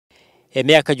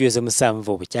Emyaka giweze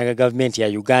musanvu bukyanga gavumenti ya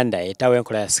Uganda etawe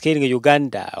enkola ya Skilling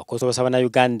Uganda okusobozesa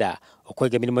Bannayuganda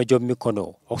okwega emirimu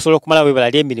gy'omumikono okusobola okumala webala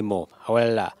ly'emirimu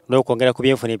awalala n'okwongera ku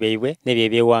byenfuna byaibwe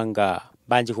n'ebyebyewanga.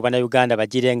 Bangi ku Bannayuganda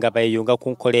bagirenga bayeyunga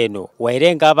ku nkola eno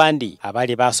wairenga abandi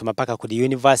abali basoma paka ku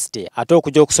university ate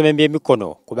okujja okusoma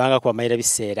ebyemikono kubanga kubamalira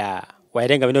biseera.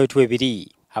 Wairenga bino bitu ebiri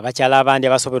abakyala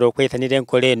abandi abasobola okwettanira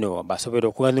enkola eno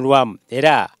basobola okuwanulwamu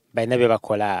era baina bye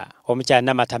bakola. Omukyala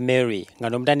Namata Mary nga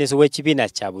n'omutandisi w'ekibiina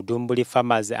kya Budumbuli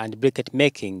Farmers and Briquette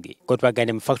Making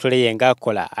kotwagane mu factory ye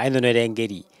ng'akola ayinonera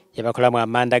engeri yebakolamu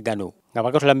amanda gano nga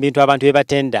bagatola mu bintu abantu bye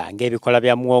batenda ng'ebikola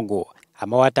bya muwogo,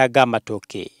 amawata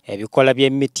ag'amatooke, ebikola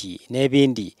by'emiti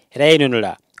n'ebindi era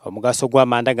yinonola omugaso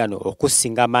gw'amanda gano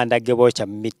okusinga amanda ge bookya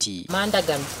mu miti. Amanda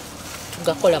gano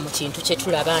tugakola mu kintu kye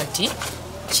tulaba nti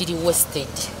kiri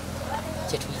wastage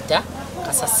kye tuyita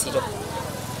kasasiro.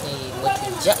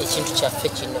 Mwetujja ekintu kyaffe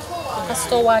kino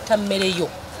kasita owaata mmere yo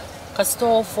kasita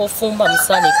ofumba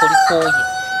musaani kolikooye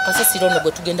kasasiro ono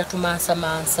gwe tugenda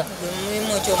tumansamansa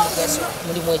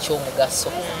mulimu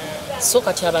ekyomugaso. So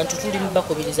kati abantu tuli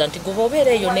bakubiriza nti gwe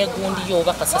obeera eyo n'egundi yo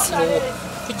oba kasasiro wo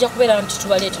tujja kubeera nti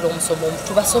tubaleetera omusomo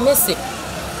tubasomese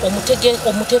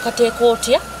omuteekateeka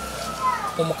otya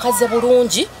omukazi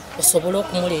bulungi osobole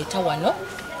okumuleeta wano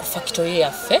ku factory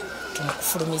yaffe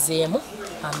tumukufulumizeemu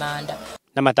amanda.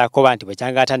 Namata akoba nti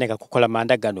bwekyanga atandika kukola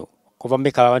manda gano kuva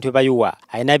Mubikaba abantu bye bayuwa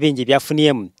alina bingi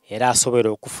byafuniyemu era asobola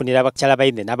okufunira abakyala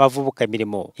bayine n'abavubuka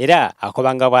emirimu era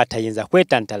akobanga bw'atayinza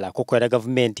kwetantala kukolera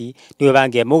gavumenti niwe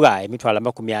bange emuga emitwalo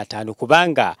 50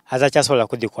 kubanga azakyasobola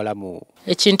kudikolamu.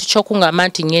 Ekintu ky'okungamba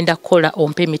nti ngenda kukola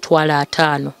ompe emitwalo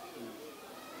 5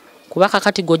 kuba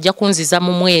kakati gojja kunziza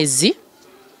mu mwezi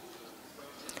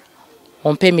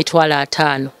ompe emitwalo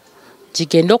 5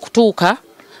 gigenda okutuuka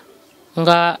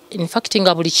nga in fact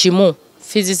nga buli kimu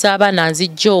fizi z'abaana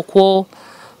nzijja okwo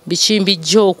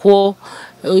bikimbijja okwo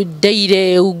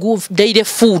daire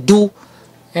food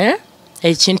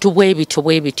ekintu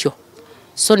bwe bityo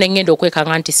so nengenda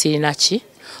okwekanga nti sirina ki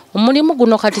omulimu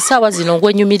guno kati saawa zino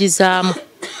ngwenyumirizaamu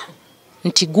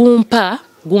nti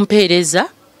gumpeereza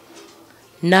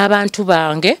n'abantu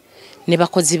bange ne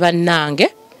bakozi bannange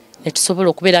ne tusobola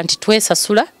okubeera nti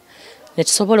twesasula ne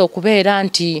tusobola okubeera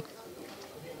nti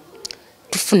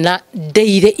tufuna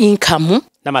daily income.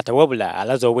 Namata wabula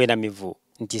alazo obwenamivu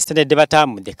nti standard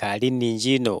batamu dekaali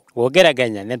nningi ino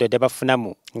bwogeraganya n'endwadde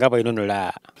bafunamu nga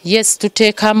bw'inonola. Yes,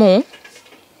 tuteekamu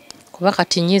kuba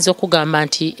kati nnyinza okugamba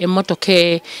nti emmotoka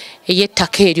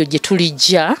ey'ettaka eryo gye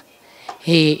tulijja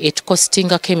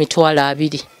etukostingako emitwalo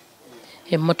 2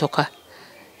 emmotoka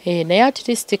naye at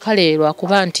least kale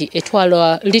lwakuba nti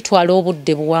litwala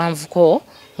obudde buwanvuko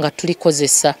nga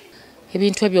tulikozesa.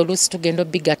 Ebintu ebyo oluusi tugenda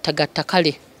bigattagatta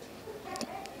kale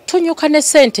tunyuka ne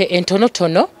ssente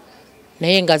entonotono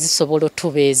naye nga zisobola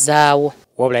otubeezaawo.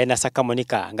 Wabula yena Saka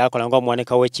Monica ng'akola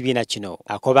ng'omuwanika w'ekibiina kino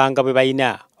akobanga bwe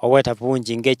balina obwetaavu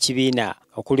bungi ng'ekibiina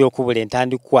okuli okubula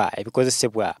entandikwa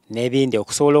ebikozesebwa n'ebindi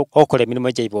okusobola okukola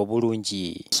emirimu gyaibwe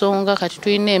obulungi. Nsonga kati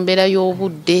tulina embeera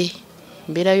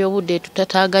y'obudde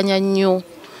tutataaganya nnyo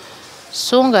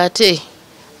so nga ate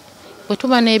bwe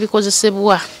tuba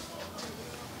n'ebikozesebwa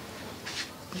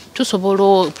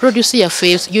tusobola produce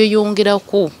yaffe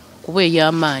yeyongerako kuba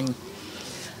ey'amaanyi.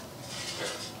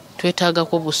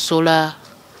 Twetaagako busola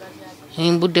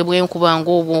embudde bw'enkuba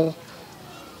ng'obwo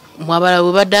mwabala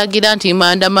bwe badaagira nti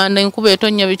manda enkuba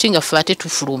etonnya biki nga ffe ate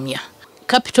tufulumya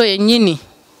capital yennyini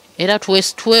era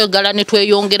twegala ne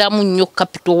tweyongeramu nnyo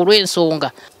capital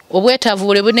olw'ensonga obwetaavu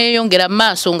bwe buneeyongera mu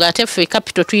maaso nga ate ffe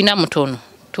capital tulina mutono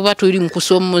tuba tuli mu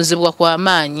kusoomozebwa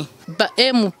kw'amaanyi. Ba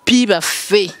MP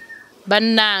baffe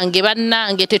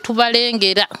bannange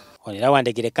tetubalengera. Onera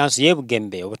wandegere kansu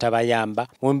y'ebugembe obutabayamba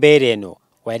mu mbeera eno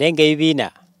wairenga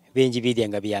ebibiina bingi biri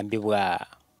nga biyambibwa.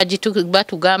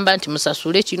 Batugamba nti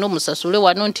musasule kino musasule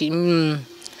wano nti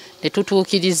ne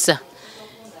tutuukiriza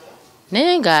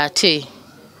naye ng'ate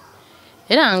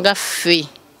era nga ffe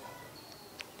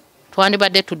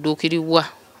twandibadde tudduukirirwa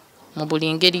mu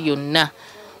buli ngeri yonna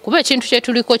kuba ekintu kye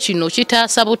tuliko kino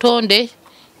kitaasa butonde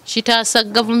kitaasa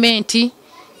gavumenti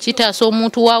kitaasa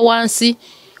omuntu wa wansi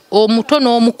omuto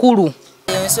n'omukulu.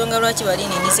 Ensonga lwaki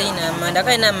balina endisa ina amanda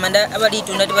kale n'amanda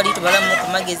abalitunda tebalitubalamu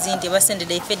ku magezi nti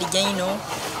basendede ifedi jaino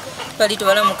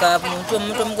balitubalamu ka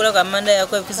omuntu omugula ka amanda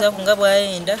yako ebikisaku nga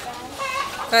bwayenda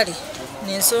kale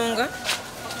n'ensonga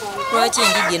lwaki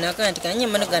engije nakanti kanye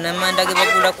mane gana amanda ge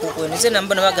bagula kuko nze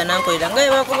nambona bagana nkolera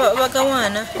nga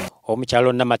bagawana.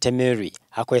 Omukyalo Namata Mary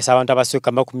akozesa abantu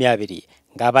abasukka 20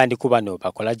 ng'abandi ku bano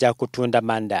bakola gya kutunda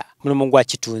manda mulimu gwa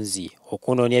kitunzi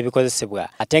okunoonya ebikozesebwa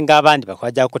ate ng'abandi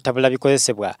bakola gya kutabula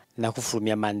bikozesebwa na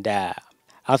kufulumya manda.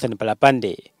 Anthony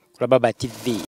Palapande, Baba TV.